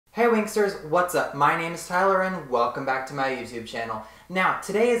Hey Winksters, what's up? My name is Tyler and welcome back to my YouTube channel. Now,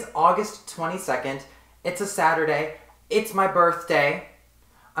 today is August 22nd. It's a Saturday. It's my birthday.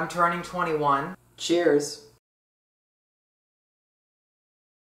 I'm turning 21. Cheers!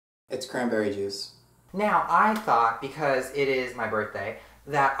 It's cranberry juice. Now, I thought, because it is my birthday,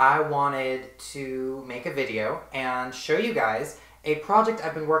 that I wanted to make a video and show you guys a project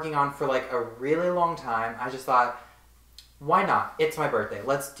I've been working on for like a really long time. I just thought, why not? It's my birthday.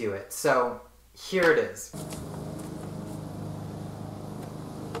 Let's do it. So, here it is.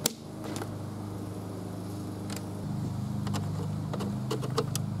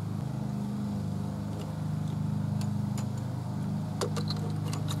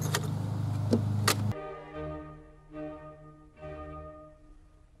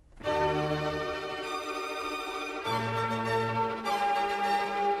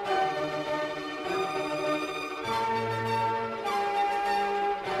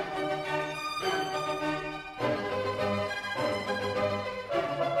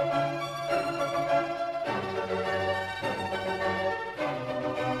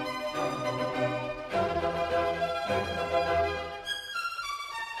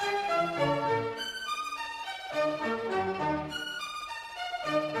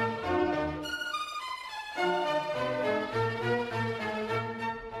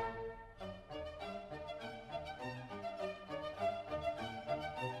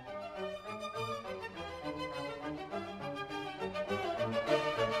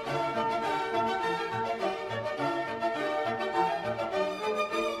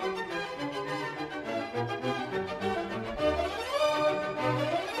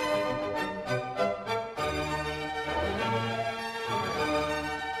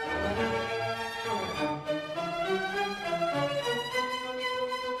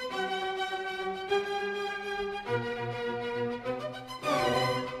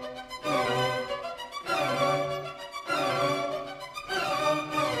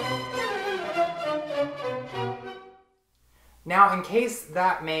 Now, in case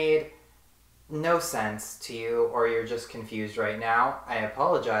that made no sense to you or you're just confused right now, I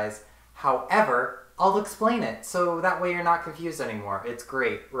apologize. However, I'll explain it so that way you're not confused anymore. It's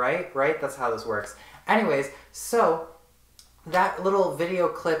great, right? Right? That's how this works. Anyways, so that little video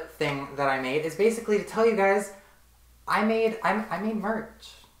clip thing that I made is basically to tell you guys I made merch.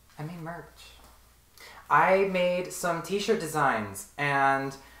 I made merch. I made some t-shirt designs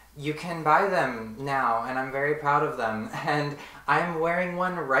and you can buy them now, and I'm very proud of them. And I'm wearing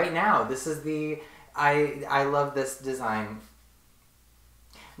one right now. This is I love this design.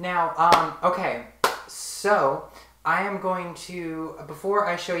 Now, okay, so I am going to, before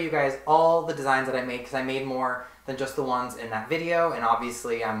I show you guys all the designs that I made, because I made more than just the ones in that video, and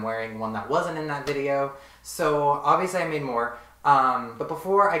obviously I'm wearing one that wasn't in that video, so obviously I made more. But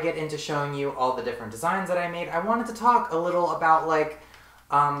before I get into showing you all the different designs that I made, I wanted to talk a little about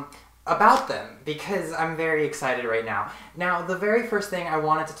about them, because I'm very excited right now. Now, the very first thing I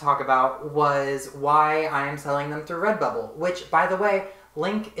wanted to talk about was why I am selling them through Redbubble, which, by the way,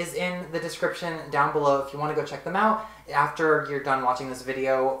 link is in the description down below if you want to go check them out after you're done watching this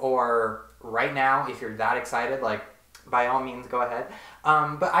video, or right now if you're that excited, like, by all means, go ahead.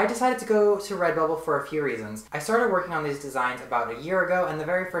 But I decided to go to Redbubble for a few reasons. I started working on these designs about a year ago, and the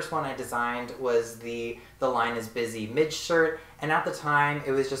very first one I designed was the line is busy mid shirt, and at the time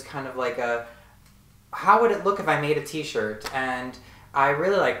it was just kind of like a, how would it look if I made a t-shirt? And I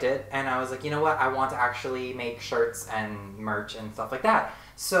really liked it, and I was like, you know what, I want to actually make shirts and merch and stuff like that.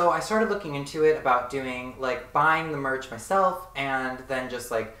 So I started looking into it about doing, like, buying the merch myself and then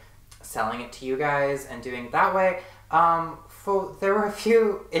just like selling it to you guys and doing it that way. There were a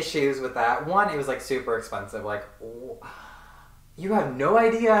few issues with that. One, it was like super expensive. Like, you have no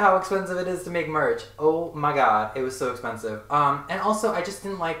idea how expensive it is to make merch. Oh my god, it was so expensive. And also, I just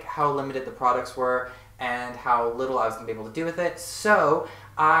didn't like how limited the products were and how little I was going to be able to do with it. So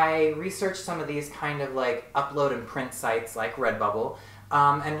I researched some of these kind of like upload and print sites like Redbubble.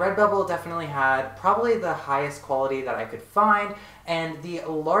 And Redbubble definitely had probably the highest quality that I could find and the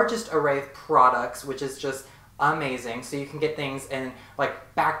largest array of products, which is just amazing. So you can get things in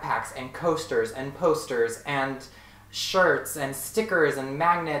like backpacks and coasters and posters and shirts and stickers and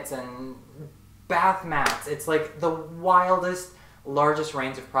magnets and bath mats. It's like the wildest, largest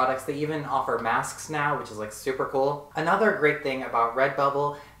range of products. They even offer masks now, which is like super cool. Another great thing about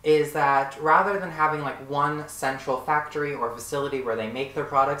Redbubble is that rather than having like one central factory or facility where they make their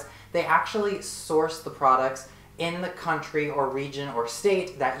products, they actually source the products in the country or region or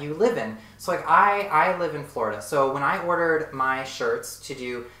state that you live in. So like I live in Florida. So when I ordered my shirts to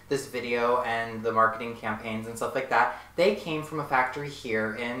do this video and the marketing campaigns and stuff like that, they came from a factory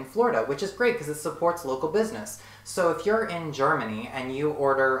here in Florida, which is great because it supports local business. So if you're in Germany and you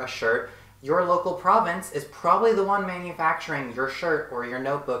order a shirt, your local province is probably the one manufacturing your shirt or your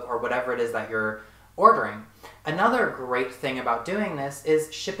notebook or whatever it is that you're ordering. Another great thing about doing this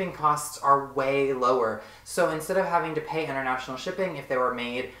is shipping costs are way lower. So instead of having to pay international shipping if they were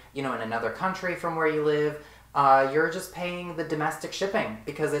made, in another country from where you live, you're just paying the domestic shipping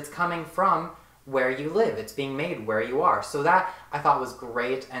because it's coming from where you live. It's being made where you are. So that I thought was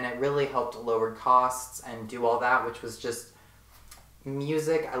great, and it really helped lower costs and do all that, which was just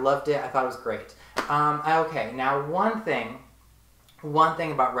music. I loved it. I thought it was great. Okay, now one thing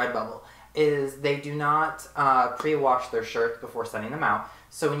about Redbubble is they do not pre-wash their shirts before sending them out.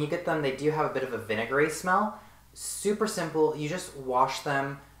 So when you get them, they do have a bit of a vinegary smell. Super simple. You just wash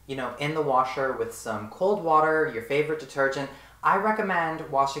them, in the washer with some cold water, your favorite detergent. I recommend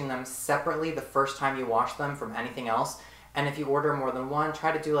washing them separately the first time you wash them from anything else. And if you order more than one,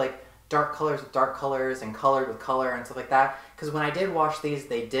 try to do like dark colors with dark colors and colored with color and stuff like that. Because when I did wash these,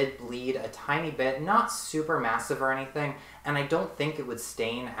 they did bleed a tiny bit, not super massive or anything. And I don't think it would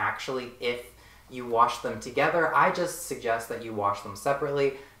stain actually if you wash them together. I just suggest that you wash them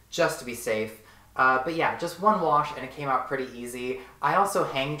separately just to be safe. But yeah, just one wash and it came out pretty easy. I also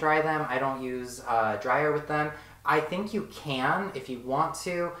hang dry them. I don't use a dryer with them. I think you can if you want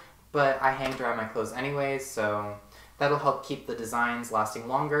to, but I hang dry my clothes anyways, so that'll help keep the designs lasting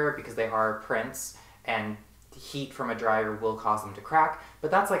longer because they are prints and heat from a dryer will cause them to crack. But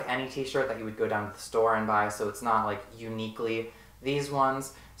that's like any t-shirt that you would go down to the store and buy, so it's not like uniquely these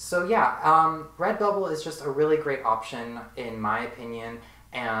ones. So yeah, Redbubble is just a really great option in my opinion,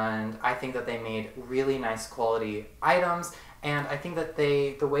 and I think that they made really nice quality items, and I think that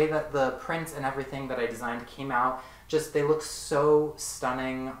the way that the prints and everything that I designed came out, just they look so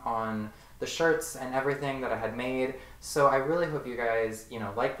stunning on the shirts and everything that I had made. So I really hope you guys,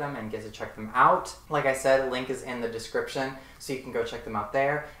 like them and get to check them out. Like I said, link is in the description, so you can go check them out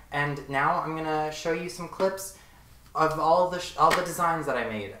there. And now I'm gonna show you some clips of all the designs that I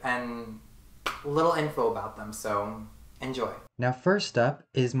made and little info about them. So enjoy. Now first up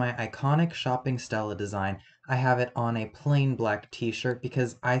is my iconic shopping Stella design. I have it on a plain black t-shirt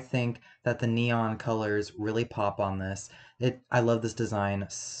because I think that the neon colors really pop on this. I love this design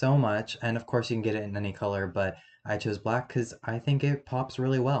so much, and of course you can get it in any color, but I chose black because I think it pops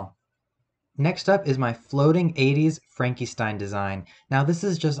really well. Next up is my floating 80s Frankenstein design. Now this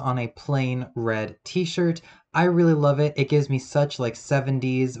is just on a plain red t-shirt. I really love it. It gives me such like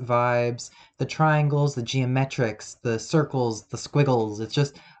 70s vibes. The triangles, the geometrics, the circles, the squiggles. It's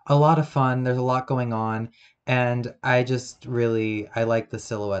just a lot of fun. There's a lot going on, and I like the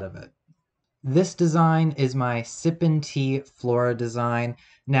silhouette of it. This design is my Sippin' Tea Flora design.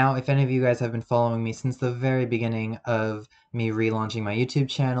 Now, if any of you guys have been following me since the very beginning of me relaunching my YouTube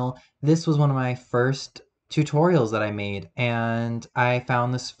channel, this was one of my first tutorials that I made, and I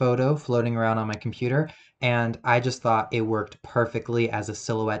found this photo floating around on my computer, and I just thought it worked perfectly as a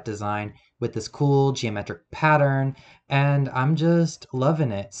silhouette design with this cool geometric pattern, and I'm just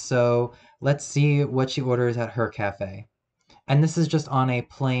loving it. So let's see what she orders at her cafe. And this is just on a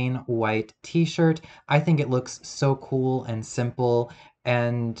plain white t-shirt. I think it looks so cool and simple,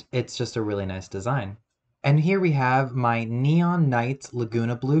 and it's just a really nice design. And here we have my Neon Nights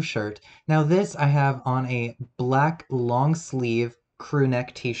Laguna Blue shirt. Now this I have on a black long sleeve crew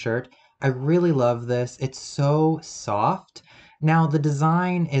neck t-shirt. I really love this. It's so soft. Now the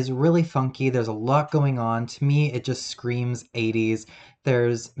design is really funky. There's a lot going on. To me, it just screams 80s.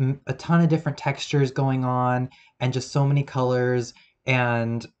 There's a ton of different textures going on and just so many colors,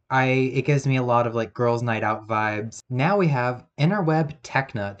 and it gives me a lot of like girls' night out vibes. Now we have Interweb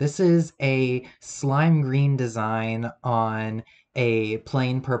Techna. This is a slime green design on a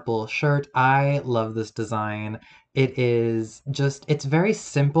plain purple shirt. I love this design. It's very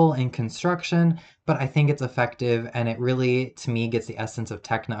simple in construction, but I think it's effective, and it really, to me, gets the essence of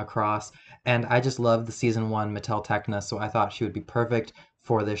Techna across. And I just love the season 1 Mattel Techna, so I thought she would be perfect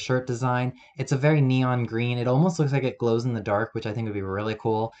for this shirt design. It's a very neon green. It almost looks like it glows in the dark, which I think would be really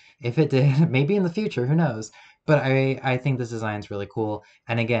cool if it did. Maybe in the future, who knows? But I think this design is really cool.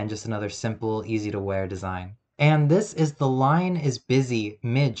 And again, just another simple, easy to wear design. And this is the Line is Busy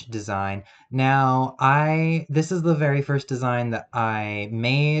Midge design. Now, this is the very first design that I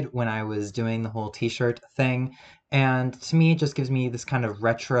made when I was doing the whole t-shirt thing. And to me, it just gives me this kind of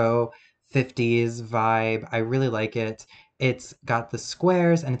retro 50s vibe. I really like it. It's got the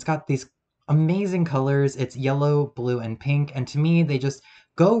squares and it's got these amazing colors. It's yellow, blue, and pink, and to me, they just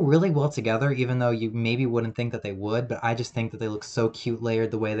go really well together, even though you maybe wouldn't think that they would, but I just think that they look so cute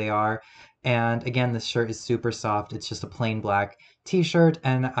layered the way they are. And again, this shirt is super soft. It's just a plain black t-shirt,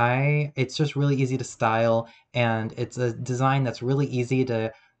 and it's just really easy to style, and it's a design that's really easy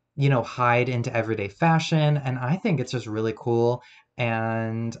to, hide into everyday fashion, and I think it's just really cool,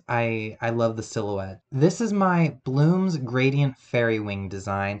 and I love the silhouette. This is my Bloom's Gradient Fairy Wing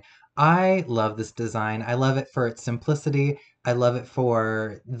design. I love this design. I love it for its simplicity. I love it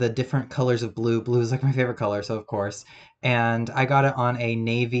for the different colors of blue. Blue is like my favorite color, so of course. And I got it on a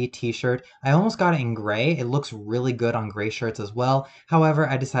navy t-shirt. I almost got it in gray. It looks really good on gray shirts as well. However,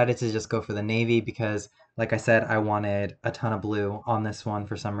 I decided to just go for the navy because, like I said, I wanted a ton of blue on this one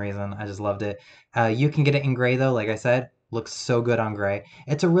for some reason. I just loved it. You can get it in gray though, like I said. Looks so good on gray.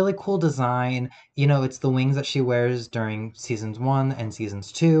 It's a really cool design. It's the wings that she wears during seasons 1 and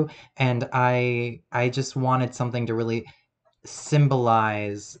seasons 2, and I just wanted something to really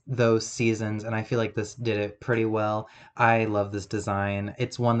symbolize those seasons, and I feel like this did it pretty well. I love this design.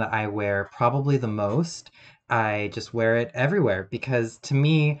 It's one that I wear probably the most. I just wear it everywhere because to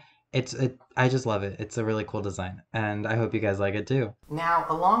me, I just love it. It's a really cool design, and I hope you guys like it too. Now,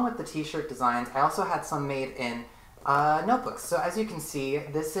 along with the t-shirt designs, I also had some made in notebooks. So as you can see,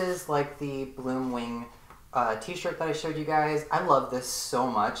 this is like the Bloom Wing t-shirt that I showed you guys. I love this so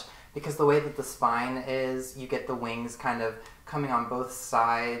much because the way that the spine is, you get the wings kind of coming on both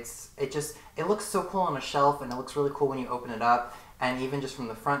sides. It looks so cool on a shelf, and it looks really cool when you open it up, and even just from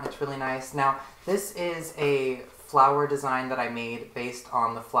the front, it's really nice. Now, this is a flower design that I made based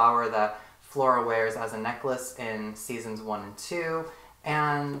on the flower that Flora wears as a necklace in seasons 1 and 2,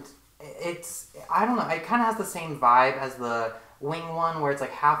 and I don't know, it kind of has the same vibe as the wing one, where it's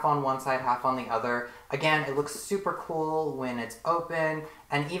like half on one side, half on the other. Again, it looks super cool when it's open,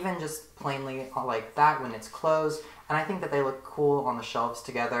 and even just plainly like that when it's closed, and I think that they look cool on the shelves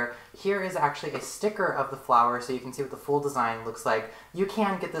together. Here is actually a sticker of the flower, so you can see what the full design looks like. You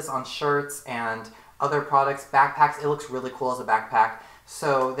can get this on shirts and other products, backpacks. It looks really cool as a backpack.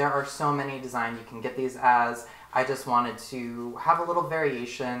 So there are so many designs you can get these as. I just wanted to have a little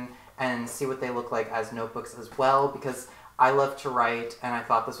variation and see what they look like as notebooks as well, because I love to write, and I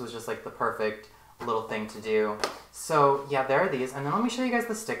thought this was just like the perfect little thing to do. So yeah, there are these, and then let me show you guys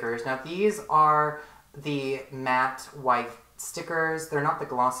the stickers. Now these are the matte white stickers. They're not the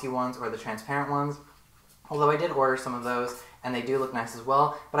glossy ones or the transparent ones, although I did order some of those, and they do look nice as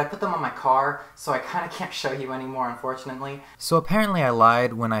well, but I put them on my car, so I kind of can't show you anymore, unfortunately. So apparently I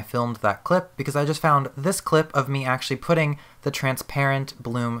lied when I filmed that clip, because I just found this clip of me actually putting the transparent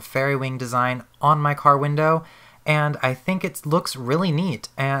Bloom Fairy Wing design on my car window, and I think it looks really neat,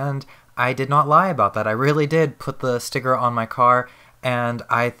 and I did not lie about that. I really did put the sticker on my car, and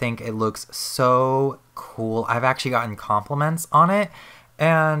I think it looks so cool. I've actually gotten compliments on it,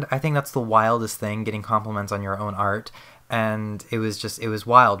 and I think that's the wildest thing, getting compliments on your own art. And it was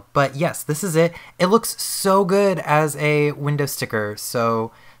wild. But yes, this is it. It looks so good as a window sticker.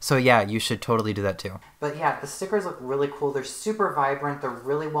 So yeah, you should totally do that too. But yeah, the stickers look really cool. They're super vibrant. They're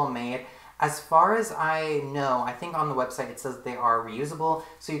really well made. As far as I know, I think on the website it says they are reusable.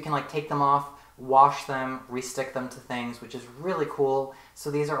 So you can like take them off, wash them, restick them to things, which is really cool. So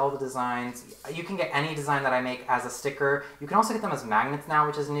these are all the designs. You can get any design that I make as a sticker. You can also get them as magnets now,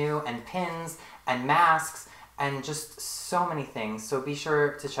 which is new, and pins, and masks, and just so many things. So be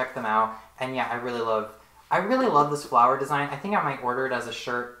sure to check them out. And yeah, I really love this flower design. I think I might order it as a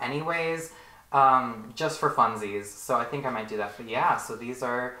shirt anyways, just for funsies. So I think I might do that. But yeah, so these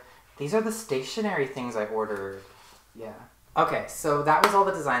are the stationery things I ordered. Yeah. Okay, so that was all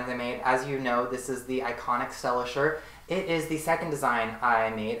the designs I made. As you know, this is the iconic Stella shirt. It is the second design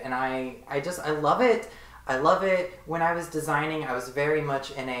I made, and I love it. I love it. When I was designing, I was very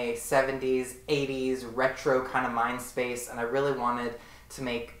much in a 70s, 80s, retro kind of mind space, and I really wanted to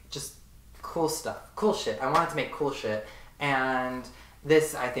make just cool stuff. Cool shit. I wanted to make cool shit, and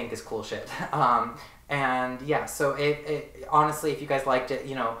this, I think, is cool shit. And yeah, so it honestly, if you guys liked it,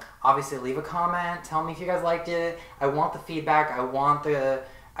 obviously leave a comment. Tell me if you guys liked it. I want the feedback. I want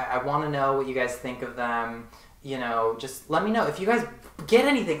to know what you guys think of them. Just let me know. If you guys get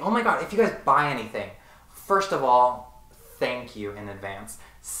anything, oh my god, if you guys buy anything, first of all, thank you in advance.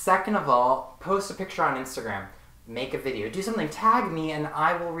 Second of all, post a picture on Instagram. Make a video. Do something. Tag me and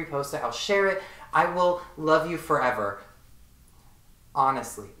I will repost it. I'll share it. I will love you forever.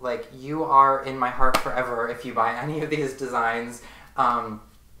 Honestly, like, you are in my heart forever if you buy any of these designs.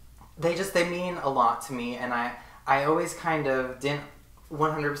 They mean a lot to me, and I always kind of didn't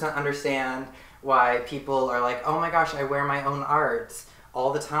 100% understand why people are like, oh my gosh, I wear my own art.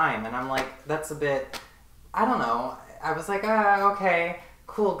 all the time. And I'm like, that's a bit, I don't know. I was like, okay,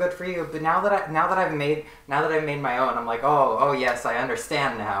 cool, good for you. But now that I've made my own, I'm like, oh yes, I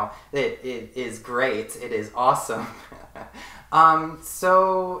understand now. It is great. It is awesome.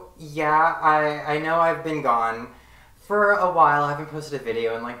 So yeah, I know I've been gone for a while. I haven't posted a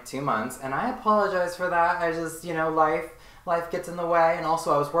video in like 2 months, and I apologize for that. I just, life gets in the way, and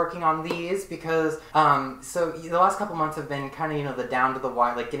also I was working on these because, so the last couple months have been kind of, the down to the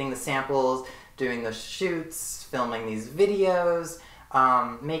wire, like getting the samples, doing the shoots, filming these videos,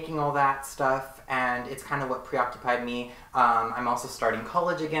 making all that stuff, and it's kind of what preoccupied me. I'm also starting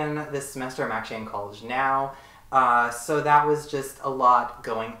college again this semester. I'm actually in college now. So that was just a lot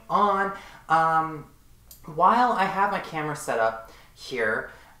going on. While I have my camera set up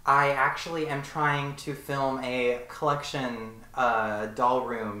here, I actually am trying to film a collection doll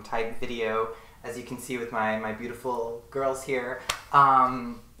room type video, as you can see with my beautiful girls here.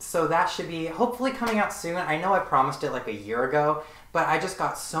 So that should be hopefully coming out soon. I know I promised it like a year ago, but I just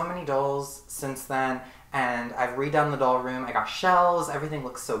got so many dolls since then, and I've redone the doll room. I got shelves, everything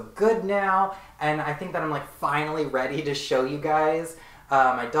looks so good now, and I think that I'm like finally ready to show you guys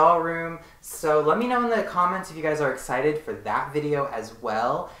my doll room. So let me know in the comments if you guys are excited for that video as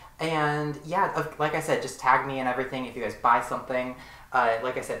well. And yeah, like I said, just tag me and everything if you guys buy something.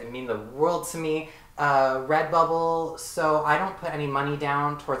 Like I said, it means the world to me. Redbubble, so I don't put any money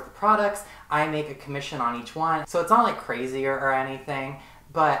down towards the products. I make a commission on each one. So it's not like crazy or anything,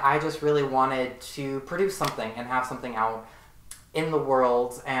 but I just really wanted to produce something and have something out in the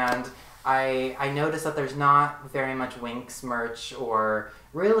world. And I noticed that there's not very much Winx merch or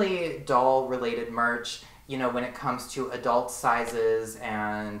really doll related merch, when it comes to adult sizes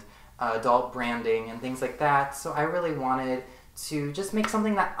and adult branding and things like that. So I really wanted to just make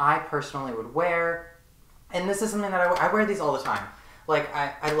something that I personally would wear. And this is something that I wear these all the time. Like,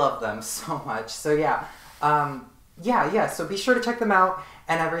 I love them so much. So yeah, so be sure to check them out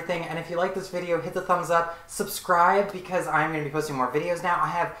and everything. And if you like this video, hit the thumbs up, subscribe, because I'm going to be posting more videos now. I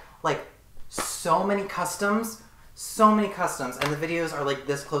have like so many customs, and the videos are like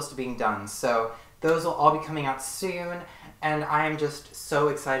this close to being done. So those will all be coming out soon, and I am just so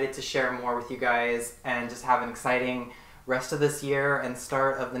excited to share more with you guys and just have an exciting rest of this year and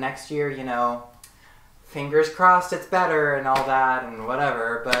start of the next year. Fingers crossed it's better and all that and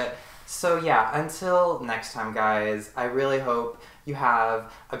whatever. But so yeah, until next time, guys, I really hope you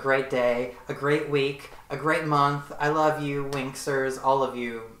have a great day, a great week, a great month. I love you, Winxers, all of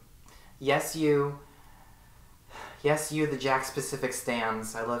you. Yes, you, the Jack Pacific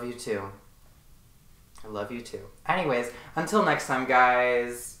stands. I love you too. I love you too. Anyways, until next time,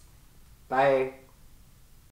 guys. Bye.